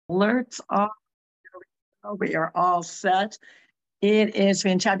Alerts off. We are all set. It is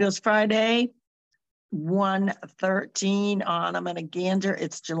Fantabulous Friday, 1/13 on, I'm going to gander,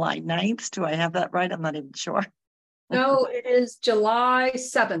 it's July 9th. Do I have that right? I'm not even sure. No, it is July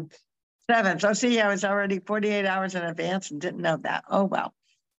 7th. 7th. Oh, see, I was already 48 hours in advance and didn't know that. Oh, well,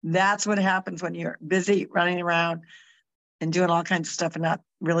 that's what happens when you're busy running around and doing all kinds of stuff and not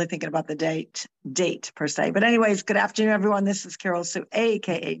really thinking about the date per se. But anyways, good afternoon, everyone. This is Carol Sue,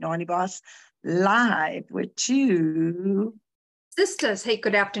 aka Naughty Boss, live with two Sisters. Hey,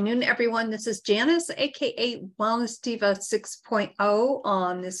 good afternoon, everyone. This is Janice, aka Wellness Diva 6.0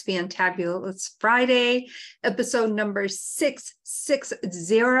 on this Fantabulous Friday, episode number 660.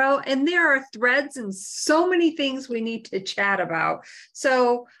 And there are threads and so many things we need to chat about.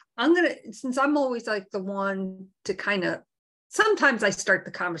 So since I'm always like the one to kind of, sometimes I start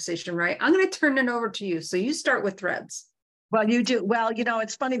the conversation, right? I'm going to turn it over to you. So you start with threads. Well, you do. Well,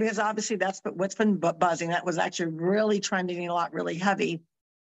 it's funny because obviously that's what's been buzzing. That was actually really trending a lot, really heavy.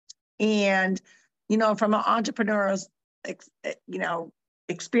 And, from an entrepreneur's,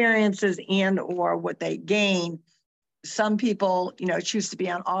 experiences and or what they gain, some people, choose to be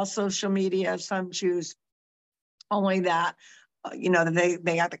on all social media. Some choose only that, that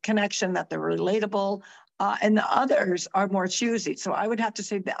they have the connection, that they're relatable. And the others are more choosy. So I would have to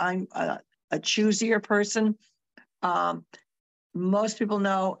say that I'm a choosier person. Most people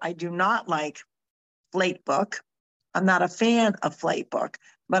know I do not like Flakebook. I'm not a fan of Flakebook,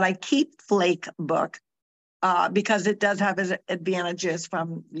 but I keep Flakebook because it does have its advantages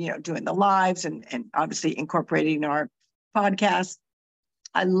from, doing the lives and obviously incorporating our podcast.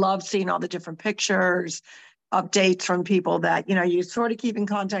 I love seeing all the different pictures, updates from people that, you sort of keep in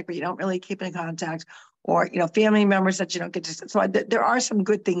contact, but you don't really keep in contact, or, family members that you don't get to. So there are some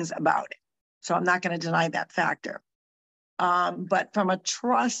good things about it. So I'm not going to deny that factor. But from a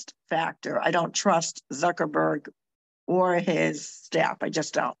trust factor, I don't trust Zuckerberg or his staff. I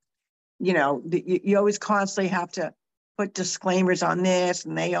just don't. You always constantly have to put disclaimers on this,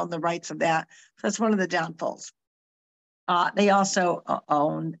 and they own the rights of that. So that's one of the downfalls. They also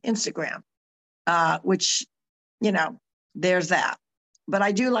own Instagram, which, there's that. But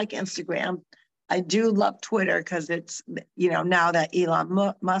I do like Instagram. I do love Twitter because it's, now that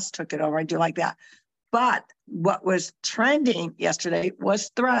Elon Musk took it over, I do like that. But what was trending yesterday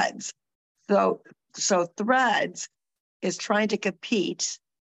was Threads. So Threads is trying to compete.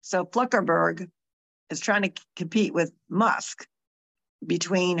 So Zuckerberg is trying to compete with Musk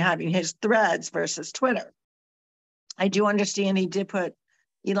between having his Threads versus Twitter. I do understand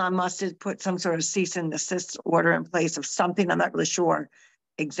Elon Musk did put some sort of cease and desist order in place of something. I'm not really sure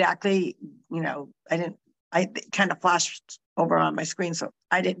exactly. I kind of flashed over on my screen, so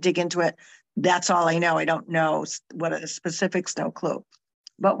I didn't dig into it. That's all I know. I don't know what are the specifics, no clue.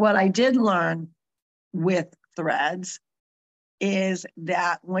 But what I did learn with Threads is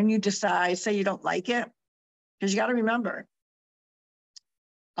that when you decide, say you don't like it, because you got to remember,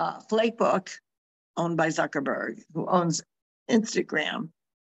 Flakebook, owned by Zuckerberg, who owns Instagram.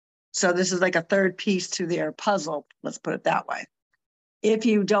 So this is like a third piece to their puzzle. Let's put it that way. If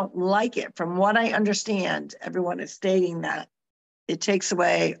you don't like it, from what I understand, everyone is stating that it takes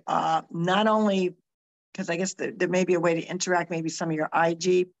away not only, because I guess there may be a way to interact, maybe some of your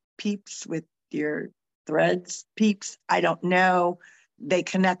IG peeps with your Threads peeps. I don't know. They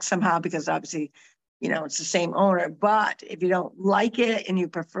connect somehow because obviously, it's the same owner. But if you don't like it and you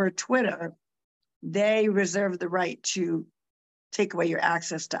prefer Twitter, they reserve the right to take away your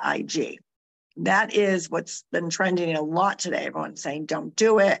access to IG. That is what's been trending a lot today. Everyone's saying, don't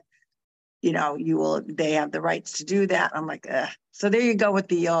do it. They have the rights to do that. I'm like, ugh. So there you go with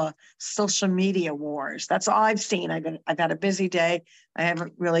the social media wars. That's all I've seen. I've had a busy day. I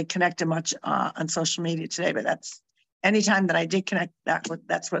haven't really connected much on social media today, but that's anytime that I did connect,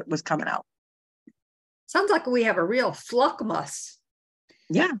 that's what was coming out. Sounds like we have a real fluckmus.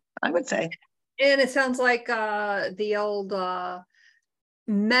 Yeah, I would say. And it sounds like the old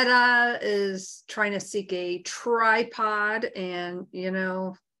Meta is trying to seek a tripod, and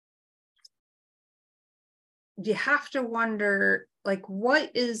you have to wonder, like,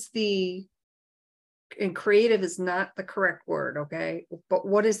 what is and creative is not the correct word, okay? But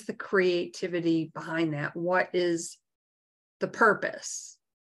what is the creativity behind that? What is the purpose?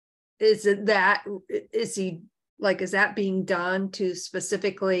 Is that being done to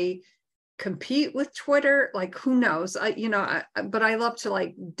specifically compete with Twitter? Like, who knows? But I love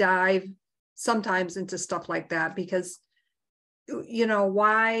to dive sometimes into stuff like that, because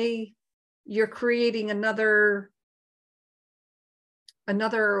why you're creating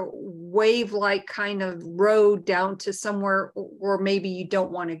another wave-like kind of road down to somewhere, or maybe you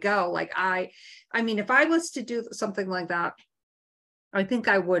don't want to go. Like I mean, if I was to do something like that, I think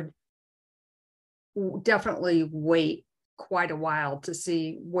I would definitely wait quite a while to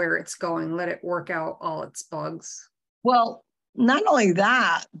see where it's going, let it work out all its bugs. Well, not only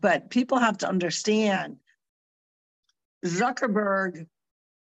that, but people have to understand Zuckerberg,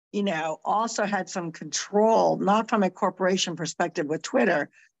 also had some control, not from a corporation perspective with Twitter,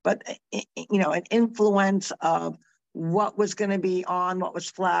 but, an influence of what was going to be on, what was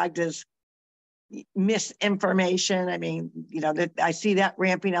flagged as misinformation. I mean, I see that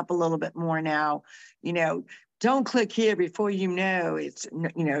ramping up a little bit more now. Don't click here before it's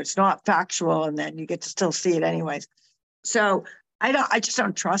not factual, and then you get to still see it anyways. So I just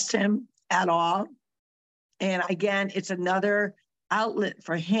don't trust him at all. And again, it's another outlet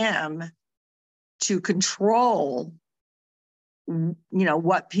for him to control,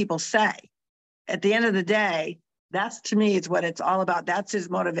 what people say. At the end of the day, that's, to me, is what it's all about. That's his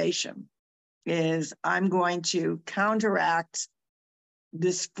motivation, is I'm going to counteract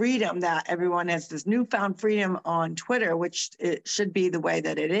this freedom that everyone has, this newfound freedom on Twitter, which it should be the way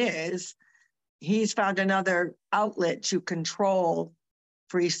that it is. He's found another outlet to control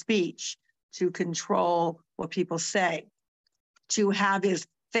free speech, to control what people say, to have his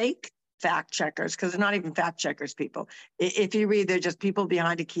fake fact checkers, because they're not even fact checkers, people. If you read, they're just people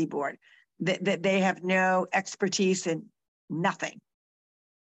behind a keyboard. They have no expertise in nothing.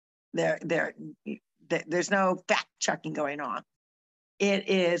 There's no fact checking going on. It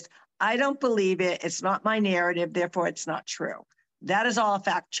is, I don't believe it. It's not my narrative, therefore it's not true. That is all a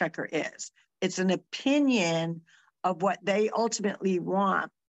fact checker is. It's an opinion of what they ultimately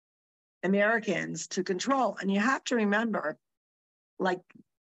want Americans to control. And you have to remember, like,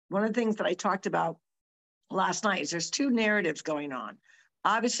 one of the things that I talked about last night is there's two narratives going on.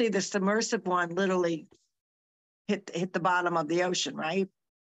 Obviously, the submersive one literally hit the bottom of the ocean, right?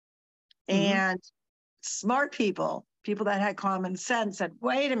 Mm-hmm. And smart people that had common sense said,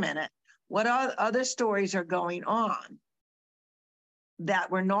 wait a minute, what other stories are going on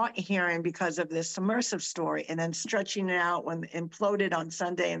that we're not hearing because of this submersive story? And then stretching it out when it imploded on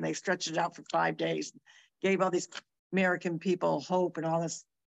Sunday, and they stretched it out for 5 days, gave all these American people hope and all this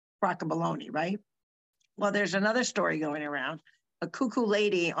crockabaloney, right? Well, there's another story going around, a cuckoo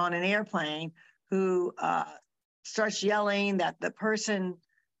lady on an airplane who starts yelling that the person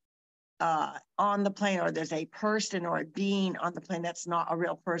on the plane, or there's a person or a being on the plane that's not a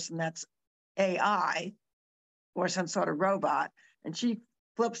real person, that's AI or some sort of robot. And she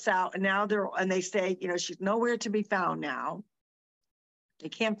flips out, and now they say, she's nowhere to be found now. They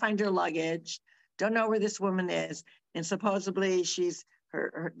can't find her luggage, don't know where this woman is. And supposedly she's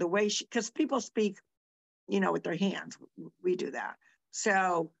the way because people speak, with their hands. We do that.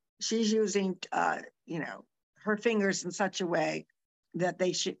 So she's using, her fingers in such a way that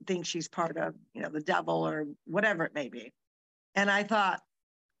they should think she's part of, the devil or whatever it may be. And I thought,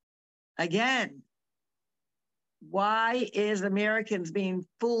 again, why is Americans being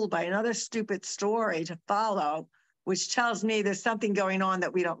fooled by another stupid story to follow, which tells me there's something going on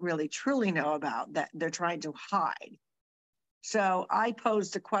that we don't really truly know about, that they're trying to hide? So I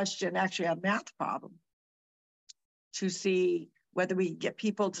posed a question, actually a math problem, to see whether we get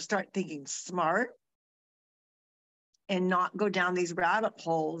people to start thinking smart and not go down these rabbit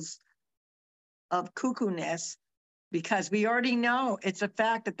holes of cuckoo-ness, because we already know it's a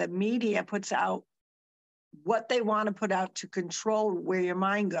fact that the media puts out what they want to put out to control where your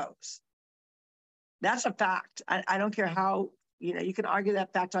mind goes. That's a fact. I don't care how, you can argue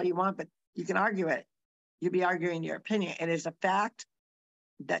that fact all you want, but you can argue it. You'll be arguing your opinion. It is a fact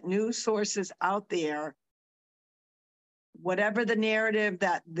that news sources out there, whatever the narrative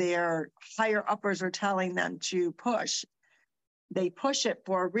that their higher uppers are telling them to push, they push it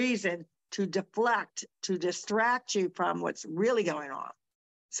for a reason, to deflect, to distract you from what's really going on.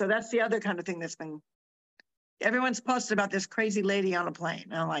 So that's the other kind of thing that's been, everyone's posted about this crazy lady on a plane.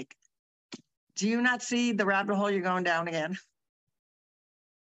 And I'm like, do you not see the rabbit hole you're going down again?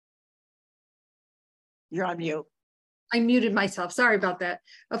 You're on mute. I muted myself. Sorry about that.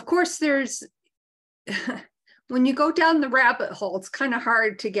 Of course, there's, when you go down the rabbit hole, it's kind of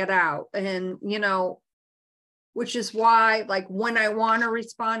hard to get out. And, which is why, like, when I want to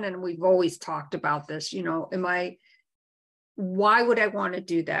respond, and we've always talked about this, why would I want to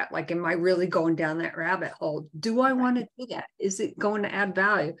do that? Like, am I really going down that rabbit hole? Do I want to do that? Is it going to add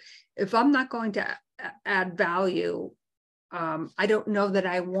value? If I'm not going to add value, I don't know that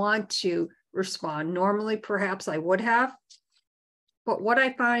I want to respond. Normally, perhaps I would have. But what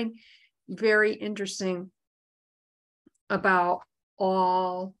I find very interesting about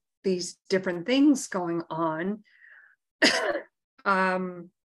all these different things going on.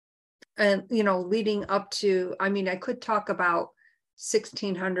 And, you know, leading up to, I mean, I could talk about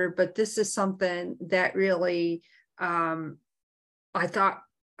 1600, but this is something that really, I thought,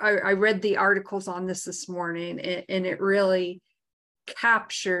 I read the articles on this morning, and it really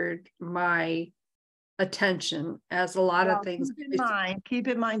captured my attention, as a lot of things. Keep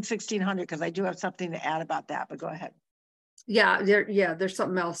in mind 1600, because I do have something to add about that, but go ahead. Yeah, there's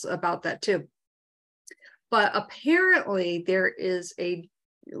something else about that too. But apparently there is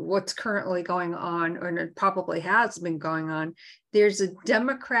what's currently going on, or it probably has been going on. There's a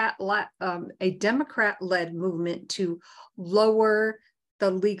Democrat-led movement to lower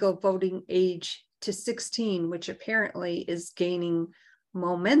the legal voting age to 16, which apparently is gaining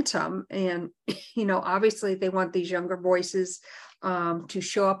momentum. And, you know, obviously they want these younger voices to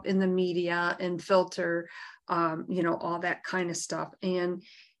show up in the media and filter, you know, all that kind of stuff. And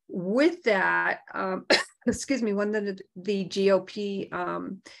with that, excuse me, one of the GOP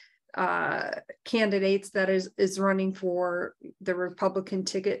candidates that is running for the Republican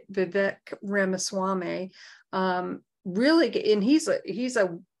ticket, Vivek Ramaswamy, really, and he's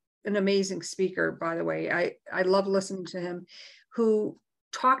an amazing speaker, by the way. I love listening to him, who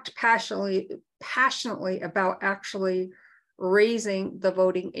talked passionately about actually raising the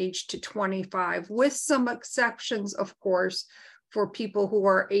voting age to 25, with some exceptions, of course, for people who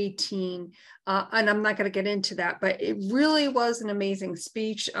are 18. And I'm not going to get into that, but it really was an amazing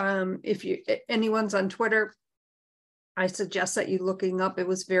speech. If anyone's on Twitter, I suggest that you looking up. It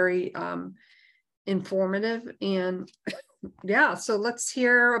was very informative. And yeah, so let's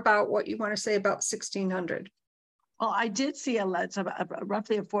hear about what you want to say about 1600. Well, I did see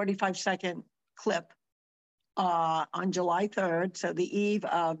roughly a 45-second clip on July 3rd. So the eve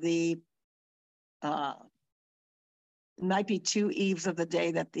of the might be 2 eves of the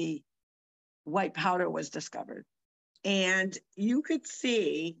day that the white powder was discovered. And you could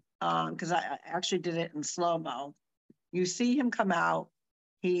see, because I actually did it in slow-mo, you see him come out.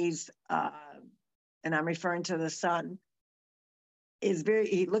 He's, and I'm referring to the son,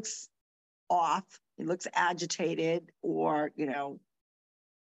 he looks off, he looks agitated, or, you know,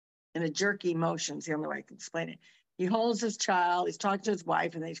 in a jerky motion is the only way I can explain it. He holds his child, he's talking to his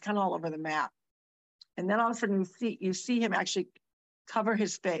wife, and then he's kind of all over the map. And then all of a sudden you see him actually cover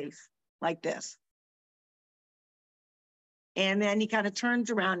his face like this. And then he kind of turns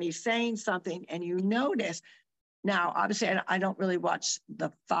around, he's saying something, and you notice, now obviously I don't really watch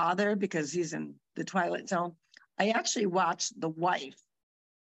the father because he's in the Twilight Zone. I actually watched the wife.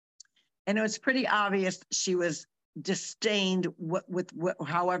 And it was pretty obvious she was disdained with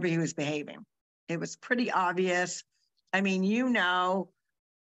however he was behaving. It was pretty obvious. I mean, you know,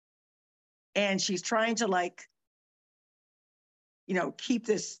 and she's trying to, like, you know, keep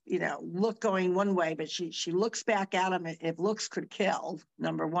this, you know, look going one way, but she looks back at him if looks could kill,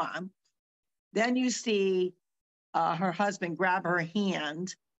 number one. Then you see her husband grab her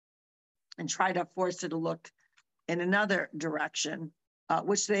hand and try to force her to look in another direction,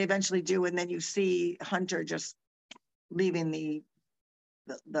 which they eventually do. And then you see Hunter just leaving the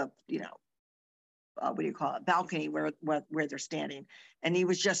you know, what do you call it, balcony where they're standing. And he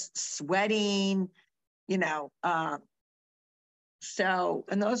was just sweating, you know. So,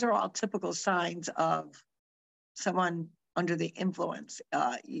 and those are all typical signs of someone under the influence.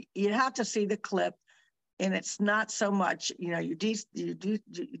 You have to see the clip, and it's not so much, you know, you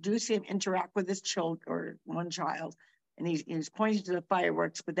do see him interact with his child, or one child, and he's pointing to the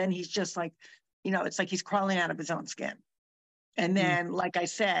fireworks, but then he's just like, you know, it's like he's crawling out of his own skin. And then, like I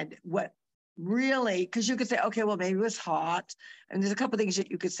said, what really, because you could say, okay, well, maybe it was hot, and there's a couple of things that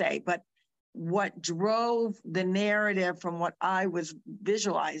you could say, but what drove the narrative from what I was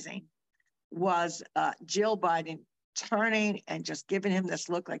visualizing was Jill Biden turning and just giving him this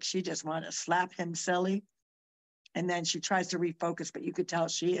look like she just wanted to slap him silly. And then she tries to refocus, but you could tell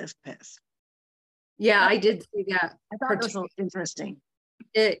she is pissed. Yeah, I did see that. I thought it was interesting.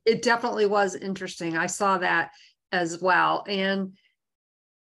 It definitely was interesting. I saw that as well. And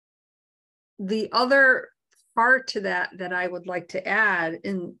the other part to that I would like to add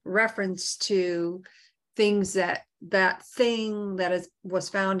in reference to things that thing that was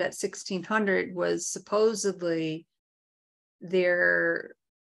found at 1600 was supposedly there's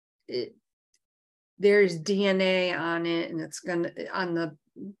DNA on it, and it's on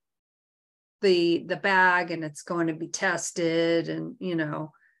the bag, and it's going to be tested, and, you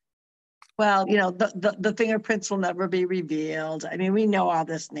know. Well, you know, the fingerprints will never be revealed. I mean, we know all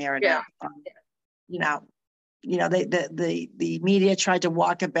this narrative. Yeah. You know, the media tried to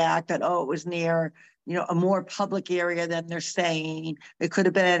walk it back that, oh, it was near a more public area than they're saying. It could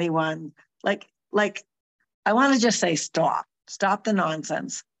have been anyone. Like I want to just say stop the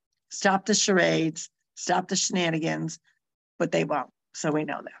nonsense, stop the charades, stop the shenanigans, but they won't. So we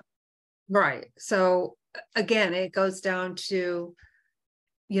know that. Right. So again, it goes down to,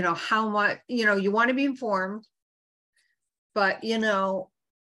 how much, you want to be informed, but, you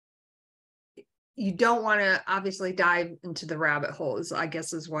don't want to obviously dive into the rabbit holes, I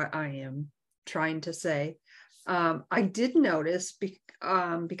guess is what I am trying to say. I did notice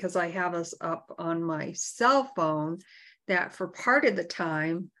because I have us up on my cell phone that for part of the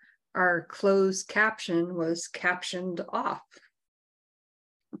time, our closed caption was captioned off.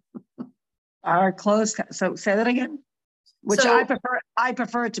 Our closed, so say that again. Which So, I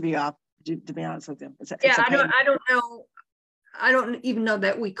prefer it to be off, to be honest with you. Yeah, I don't know. I don't even know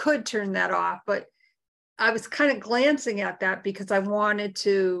that we could turn that off, but I was kind of glancing at that because I wanted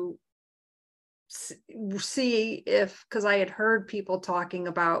to see if, because I had heard people talking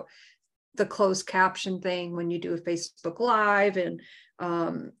about the closed caption thing when you do a Facebook Live, and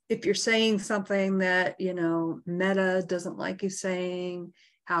if you're saying something that Meta doesn't like you saying,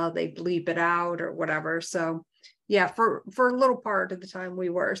 how they bleep it out or whatever. So yeah, for a little part of the time we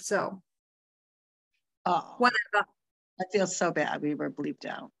were. So whatever. I feel so bad we were bleeped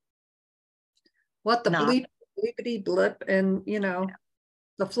out. What the bleepity blip, and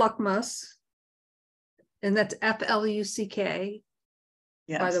the Fluckmus, and that's FLUCK.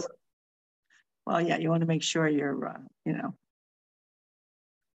 Yes. By the way. Well, yeah, you want to make sure you're,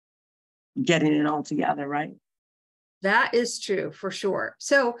 getting it all together, right? That is true for sure.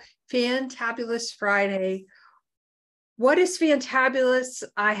 So, Fantabulous Friday. What is fantabulous,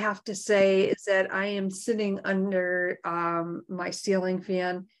 I have to say, is that I am sitting under my ceiling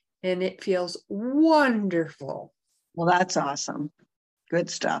fan and it feels wonderful. Well, that's awesome.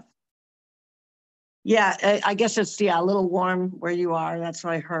 Good stuff. Yeah, I guess it's a little warm where you are. That's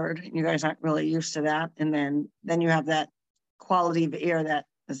what I heard. You guys aren't really used to that. And then you have that quality of air that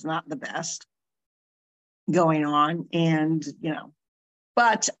is not the best going on. And,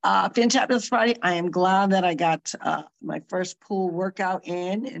 but Fantabulous Friday, I am glad that I got my first pool workout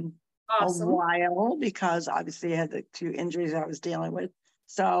in Awesome. a while, because obviously I had the 2 injuries I was dealing with.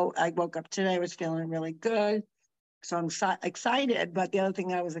 So I woke up today, I was feeling really good. So I'm excited. But the other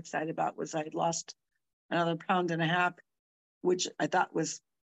thing I was excited about was I lost another 1.5 pounds, which I thought was,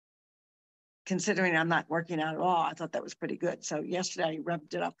 considering I'm not working out at all, I thought that was pretty good. So yesterday I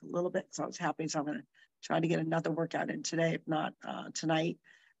revved it up a little bit. So I was happy. So I'm going to try to get another workout in today, if not tonight,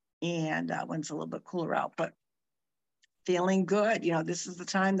 and when it's a little bit cooler out. But feeling good. This is the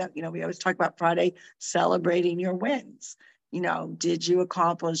time that, we always talk about Friday, celebrating your wins. Did you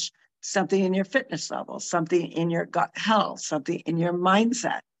accomplish something in your fitness level, something in your gut health, something in your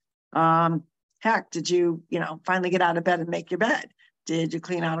mindset? Heck, did you, finally get out of bed and make your bed? Did you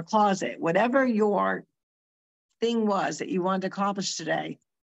clean out a closet? Whatever your thing was that you wanted to accomplish today,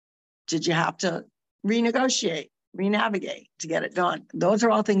 did you have to renegociate, renavigate to get it done? Those are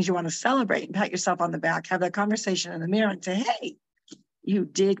all things you want to celebrate and pat yourself on the back, have that conversation in the mirror and say, hey, you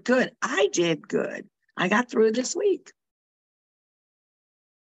did good. I did good. I got through this week.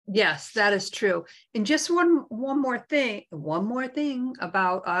 Yes, that is true. And just one more thing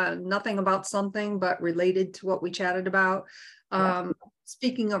about nothing about something, but related to what we chatted about.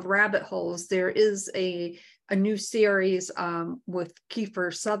 Speaking of rabbit holes, there is a new series with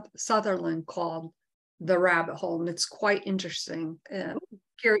Kiefer Sutherland called The Rabbit Hole, and it's quite interesting.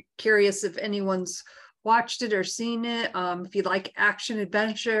 Curious if anyone's watched it or seen it. If you like action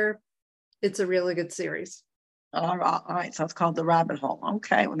adventure, it's a really good series. All right. So it's called The Rabbit Hole.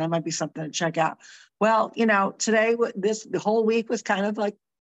 Okay. Well, that might be something to check out. Well, today, the whole week was kind of like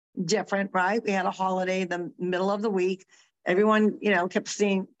different, right? We had a holiday in the middle of the week. Everyone, kept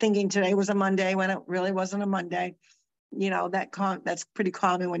thinking today was a Monday when it really wasn't a Monday. That's pretty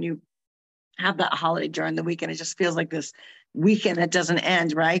common when you have that holiday during the weekend. It just feels like this weekend that doesn't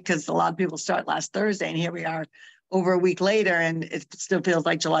end, right? Because a lot of people start last Thursday, and here we are over a week later, and it still feels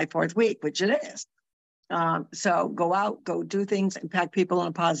like July 4th week, which it is. So go out, go do things, impact people in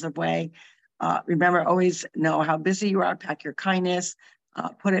a positive way. Remember, always know how busy you are, pack your kindness,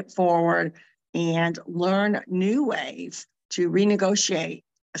 put it forward, and learn new ways to renegotiate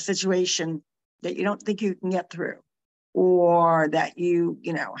a situation that you don't think you can get through, or that you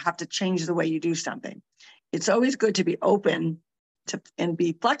have to change the way you do something. It's always good to be open and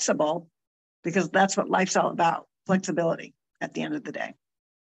be flexible, because that's what life's all about, flexibility at the end of the day.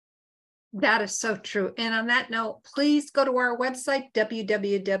 That is so true. And on that note, please go to our website,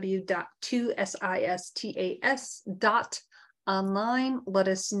 www.2sistas.online. Let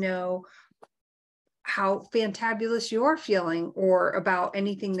us know how fantabulous you're feeling, or about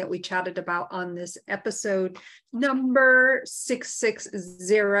anything that we chatted about on this episode number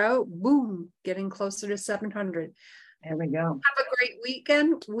 660. Boom, getting closer to 700. There we go. Have a great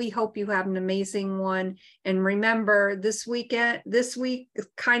weekend. We hope you have an amazing one. And remember, this week it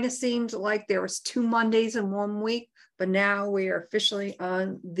kind of seemed like there was 2 Mondays in 1 week, but now we are officially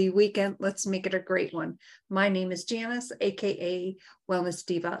on the weekend. Let's make it a great one. My name is Janice, aka Wellness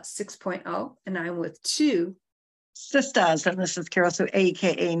Diva 6.0, and I'm with 2 sisters, and this is Carol Sue,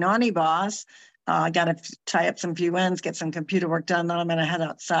 aka Naughty Boss. Got to tie up some few ends, get some computer work done. Then I'm going to head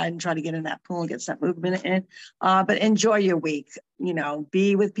outside and try to get in that pool and get some movement in. But enjoy your week. You know,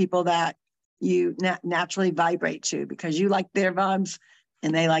 be with people that you naturally vibrate to, because you like their vibes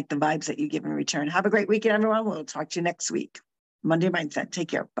and they like the vibes that you give in return. Have a great weekend, everyone. We'll talk to you next week. Monday Mindset. Take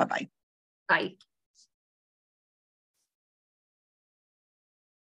care. Bye-bye. Bye.